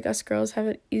 I feel like us girls have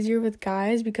it easier with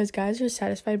guys, because guys are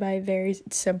satisfied by very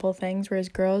simple things, whereas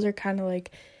girls are kind of,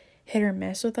 like, hit or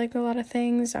miss with, like, a lot of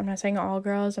things. I'm not saying all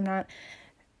girls.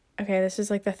 This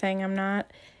is, like, the thing.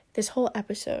 This whole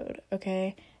episode,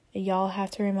 okay, y'all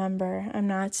have to remember, I'm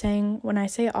not saying, when I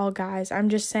say all guys, I'm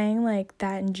just saying, like,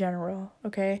 that in general,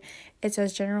 okay? It's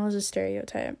as general as a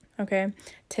stereotype, okay?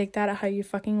 Take that how you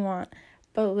fucking want.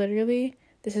 But literally,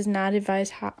 this is not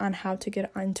advice on how to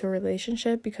get into a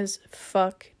relationship, because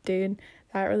fuck, dude,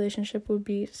 that relationship would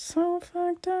be so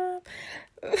fucked up.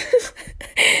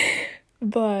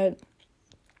 But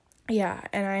yeah,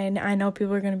 and I know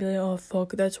people are gonna be like, oh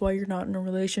fuck, that's why you're not in a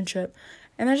relationship,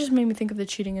 and that just made me think of the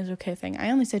cheating is okay thing. I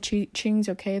only said cheating's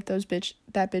okay if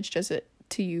that bitch does it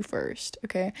to you first,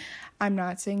 okay? I'm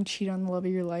not saying cheat on the love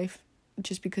of your life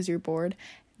just because you're bored.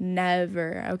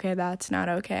 Never, okay? That's not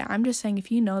okay. I'm just saying,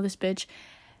 if you know this bitch,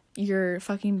 your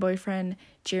fucking boyfriend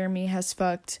Jeremy has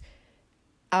fucked,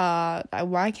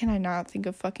 why can I not think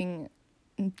of fucking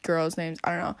girls' names?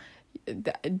 I don't know.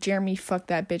 Jeremy fucked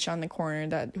that bitch on the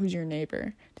corner who's your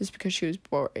neighbor just because he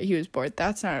was bored.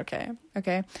 That's not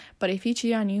okay? But if he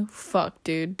cheated on you, fuck,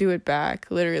 dude, do it back.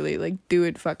 Literally, like, do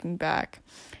it fucking back.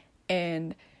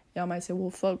 And y'all might say, well,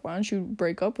 fuck, why don't you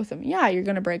break up with him? Yeah, you're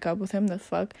gonna break up with him, the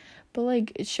fuck. But,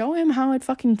 like, show him how it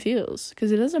fucking feels,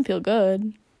 because it doesn't feel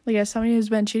good. Like, as somebody who's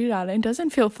been cheated on, it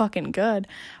doesn't feel fucking good.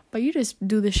 But you just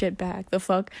do the shit back, the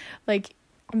fuck. Like,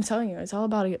 I'm telling you, it's all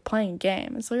about playing a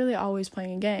game. It's literally always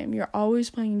playing a game. You're always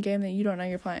playing a game that you don't know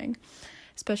you're playing.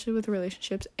 Especially with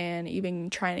relationships and even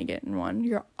trying to get in one.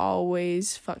 You're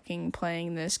always fucking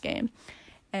playing this game.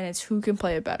 And it's who can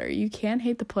play it better. You can't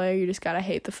hate the player, you just gotta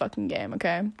hate the fucking game,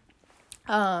 okay?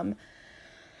 Yeah,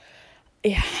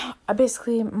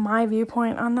 basically my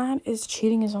viewpoint on that is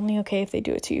cheating is only okay if they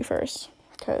do it to you first.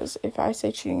 Because if I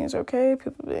say cheating is okay,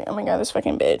 people will be like, oh my god, this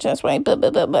fucking bitch, that's why, blah,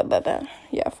 blah, blah, blah, blah, blah.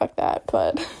 Yeah, fuck that,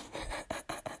 but,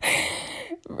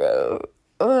 bro,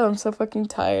 oh, I'm so fucking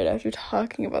tired after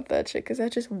talking about that shit, because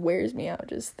that just wears me out,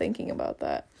 just thinking about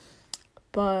that.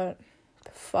 But,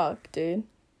 fuck, dude.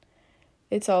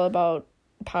 It's all about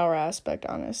power aspect,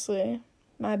 honestly.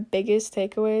 My biggest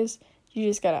takeaways, you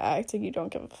just gotta act like you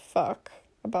don't give a fuck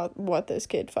about what this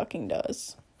kid fucking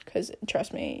does. Because,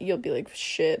 trust me, you'll be like,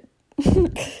 shit.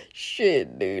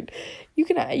 Shit, dude. You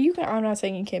can, I'm not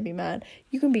saying you can't be mad.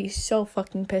 You can be so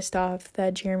fucking pissed off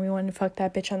that Jeremy wanted to fuck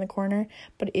that bitch on the corner.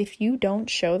 But if you don't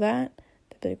show that,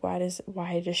 they'll be like,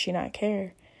 why does she not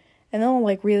care? And they'll,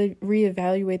 like, really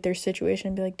reevaluate their situation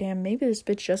and be like, damn, maybe this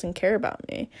bitch doesn't care about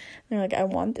me. And they're like, I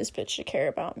want this bitch to care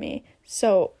about me.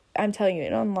 So, I'm telling you,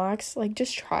 it unlocks, like,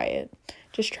 just try it.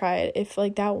 Just try it. If,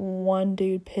 like, that one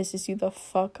dude pisses you the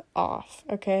fuck off,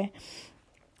 okay?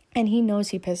 And he knows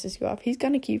he pisses you off, he's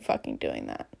gonna keep fucking doing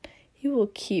that. He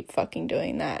will keep fucking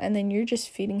doing that. And then you're just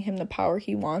feeding him the power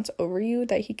he wants over you,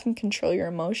 that he can control your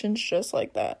emotions just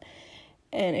like that.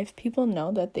 And if people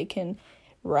know that they can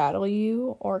rattle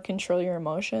you or control your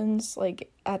emotions,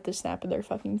 like, at the snap of their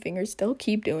fucking fingers, they'll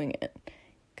keep doing it.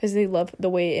 Because they love the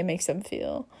way it makes them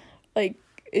feel. Like,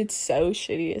 it's so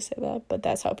shitty to say that, but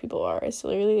that's how people are. It's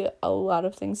literally a lot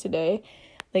of things today,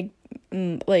 like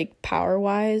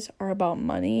power-wise, are about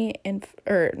money I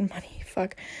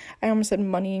almost said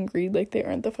money and greed, like they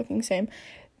aren't the fucking same.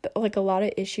 But, like, a lot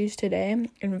of issues today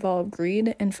involve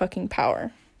greed and fucking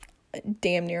power.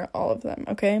 Damn near all of them,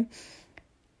 okay?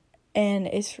 And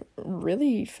it's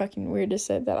really fucking weird to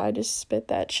say that I just spit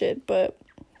that shit, but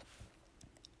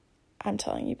I'm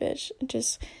telling you, bitch,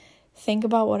 just think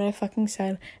about what I fucking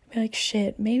said. Be like,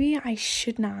 shit, maybe I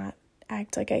should not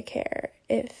act like I care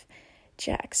if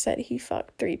Jack said he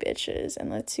fucked 3 bitches, and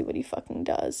let's see what he fucking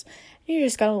does. You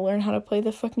just gotta learn how to play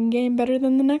the fucking game better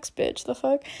than the next bitch. The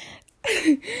fuck?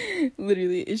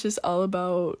 Literally, it's just all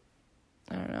about,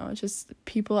 I don't know, it's just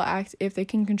people act, if they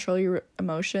can control your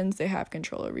emotions, they have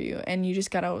control over you. And you just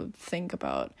gotta think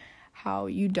about how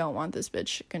you don't want this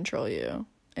bitch to control you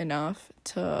enough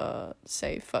to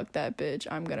say, fuck that bitch,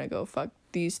 I'm gonna go fuck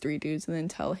these 3 dudes, and then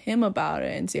tell him about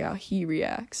it and see how he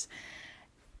reacts.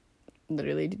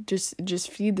 Literally,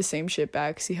 just feed the same shit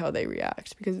back, see how they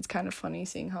react, because it's kind of funny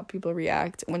seeing how people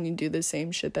react when you do the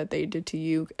same shit that they did to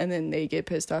you, and then they get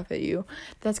pissed off at you.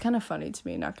 That's kind of funny to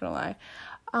me, not gonna lie.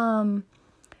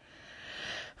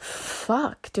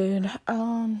 Fuck, dude.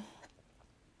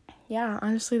 Yeah,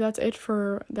 honestly, that's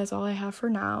all I have for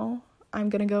now. I'm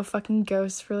gonna go fucking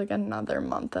ghost for, like, another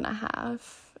month and a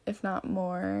half, if not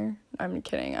more. I'm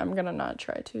kidding, I'm gonna not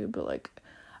try to, but, like,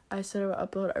 I said I would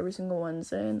upload every single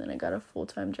Wednesday, and then I got a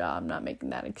full-time job. I'm not making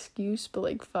that excuse, but,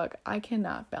 like, fuck, I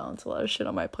cannot balance a lot of shit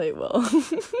on my plate well.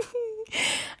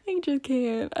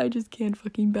 I just can't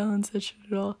fucking balance that shit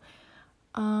at all.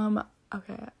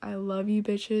 Okay, I love you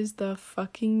bitches the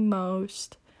fucking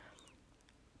most.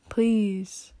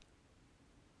 Please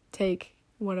take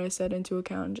what I said into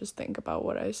account and just think about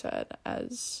what I said,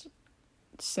 as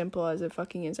simple as it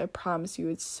fucking is. I promise you,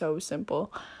 it's so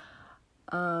simple.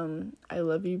 I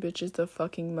love you bitches the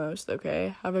fucking most,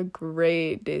 okay? Have a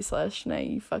great day / night,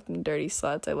 you fucking dirty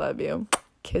sluts. I love you.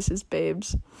 Kisses,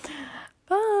 babes.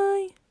 Bye.